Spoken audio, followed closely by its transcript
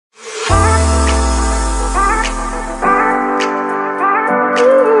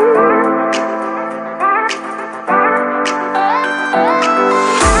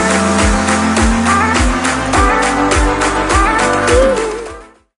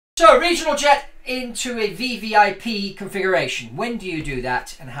So, regional jet into a VVIP configuration. When do you do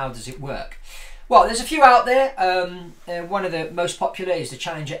that and how does it work? Well, there's a few out there. One of the most popular is the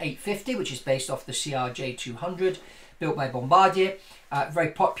Challenger 850, which is based off the CRJ 200, built by Bombardier. Very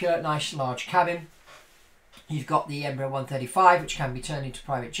popular, nice large cabin. You've got the Embraer 135, which can be turned into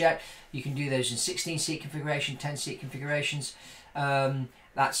private jet. You can do those in 16-seat configuration, 10-seat configurations.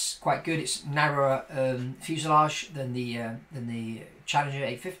 That's quite good. It's narrower fuselage than the Challenger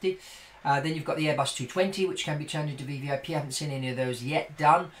 850. Then you've got the Airbus 220, which can be turned into VVIP. I haven't seen any of those yet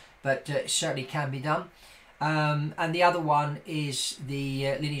done, but it certainly can be done. And the other one is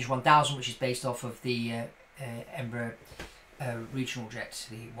the Lineage 1000, which is based off of the Embraer regional jet,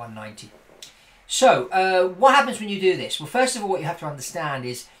 the 190. So, what happens when you do this? Well, first of all, what you have to understand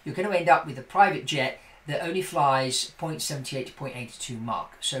is you're going to end up with a private jet that only flies 0.78 to 0.82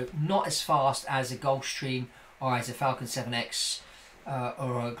 Mach. So, not as fast as a Gulfstream or as a Falcon 7X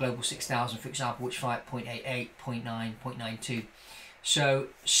or a Global 6000, for example, which fly at 0.88, 0.9, 0.92. So,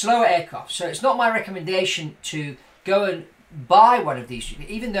 slower aircraft. So, it's not my recommendation to go and buy one of these,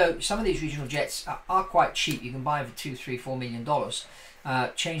 even though some of these regional jets are quite cheap. You can buy them for $2, $3, $4 million.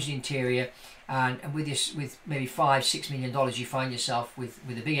 Change the interior. And with maybe $5-6 million, you find yourself with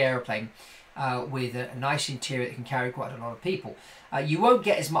a big aeroplane with a nice interior that can carry quite a lot of people. You won't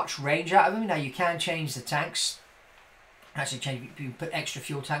get as much range out of them. Now you can change the tanks. Actually, you can put extra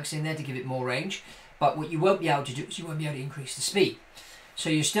fuel tanks in there to give it more range. But what you won't be able to do is you won't be able to increase the speed. So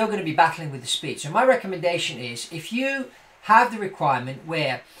you're still going to be battling with the speed. So my recommendation is, if you have the requirement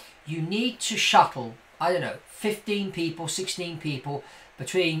where you need to shuttle, I don't know, 15 people, 16 people,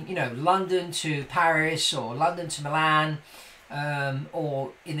 between, you know, London to Paris or London to Milan,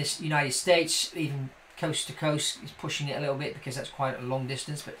 or in the United States, even coast to coast is pushing it a little bit because that's quite a long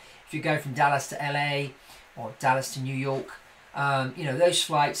distance. But if you go from Dallas to LA or Dallas to New York, you know, those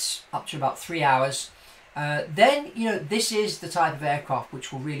flights up to about 3 hours, then, you know, this is the type of aircraft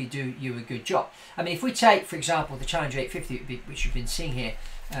which will really do you a good job. I mean, if we take, for example, the Challenger 850, which you've been seeing here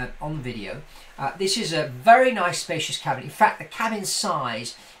on the video, this is a very nice spacious cabin. In fact, the cabin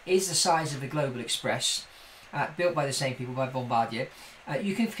size is the size of the Global Express, built by the same people, by Bombardier.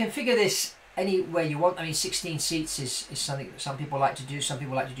 You can configure this anywhere you want. I mean, 16 seats is something that some people like to do. Some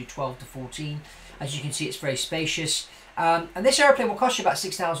people like to do 12 to 14. As you can see, it's very spacious. And this airplane will cost you about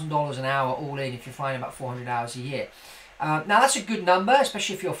 $6,000 an hour all in if you're flying about 400 hours a year. Now, that's a good number,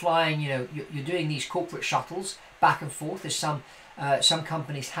 especially if you're flying, you know, you're doing these corporate shuttles back and forth. There's some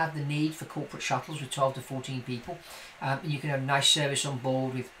companies have the need for corporate shuttles with 12 to 14 people. And you can have nice service on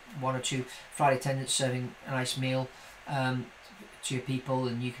board with 1 or 2 flight attendants serving a nice meal to your people,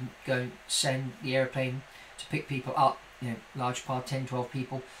 and you can go and send the airplane to pick people up, you know, large part, 10, 12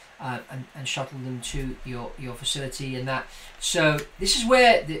 people, and shuttle them to your facility and that. So this is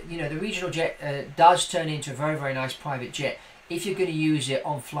where the regional jet does turn into a very, very nice private jet if you're going to use it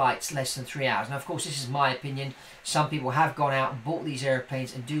on flights less than 3 hours. Now, of course, this is my opinion. Some people have gone out and bought these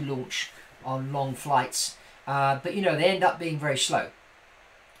airplanes and do launch on long flights, but you know, they end up being very slow.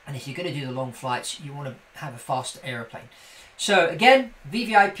 And if you're going to do the long flights, you want to have a faster airplane. So again,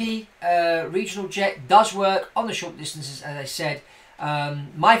 VVIP regional jet does work on the short distances, as I said.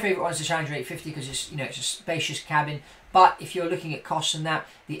 My favourite one is the Challenger 850 because it's, you know, it's a spacious cabin. But if you're looking at costs and that,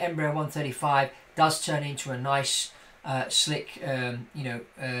 the Embraer 135 does turn into a nice, slick,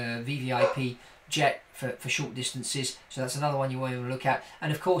 VVIP jet for short distances. So that's another one you want to look at.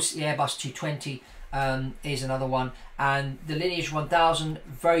 And of course, the Airbus 220 is another one. And the Lineage 1000,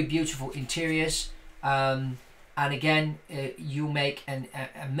 very beautiful interiors. And again, you'll make an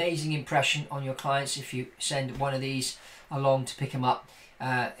amazing impression on your clients if you send one of these along to pick them up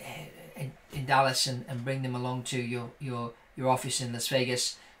in Dallas and bring them along to your office in Las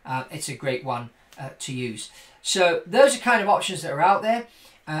Vegas. It's a great one to use. So those are kind of options that are out there.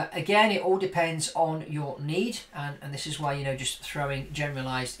 Again, it all depends on your need, and this is why, you know, just throwing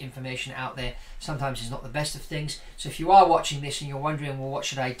generalized information out there sometimes is not the best of things. So if you are watching this and you're wondering, well, what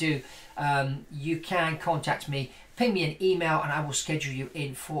should I do, you can contact me, ping me an email, and I will schedule you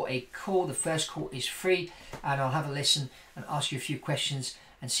in for a call. The first call is free, and I'll have a listen and ask you a few questions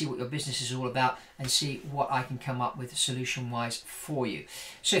and see what your business is all about and see what I can come up with solution-wise for you.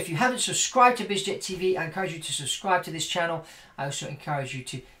 So if you haven't subscribed to Biz Jet TV, I encourage you to subscribe to this channel. I also encourage you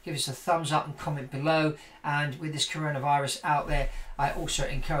to give us a thumbs up and comment below. And with this coronavirus out there, I also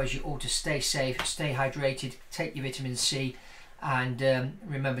encourage you all to stay safe, stay hydrated, take your vitamin C, and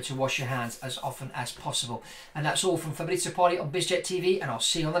remember to wash your hands as often as possible. And that's all from Fabrizio Poli on Biz Jet TV, and I'll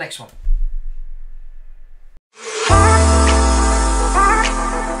see you on the next one.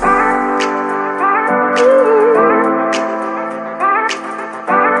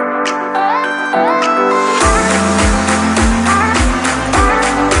 you.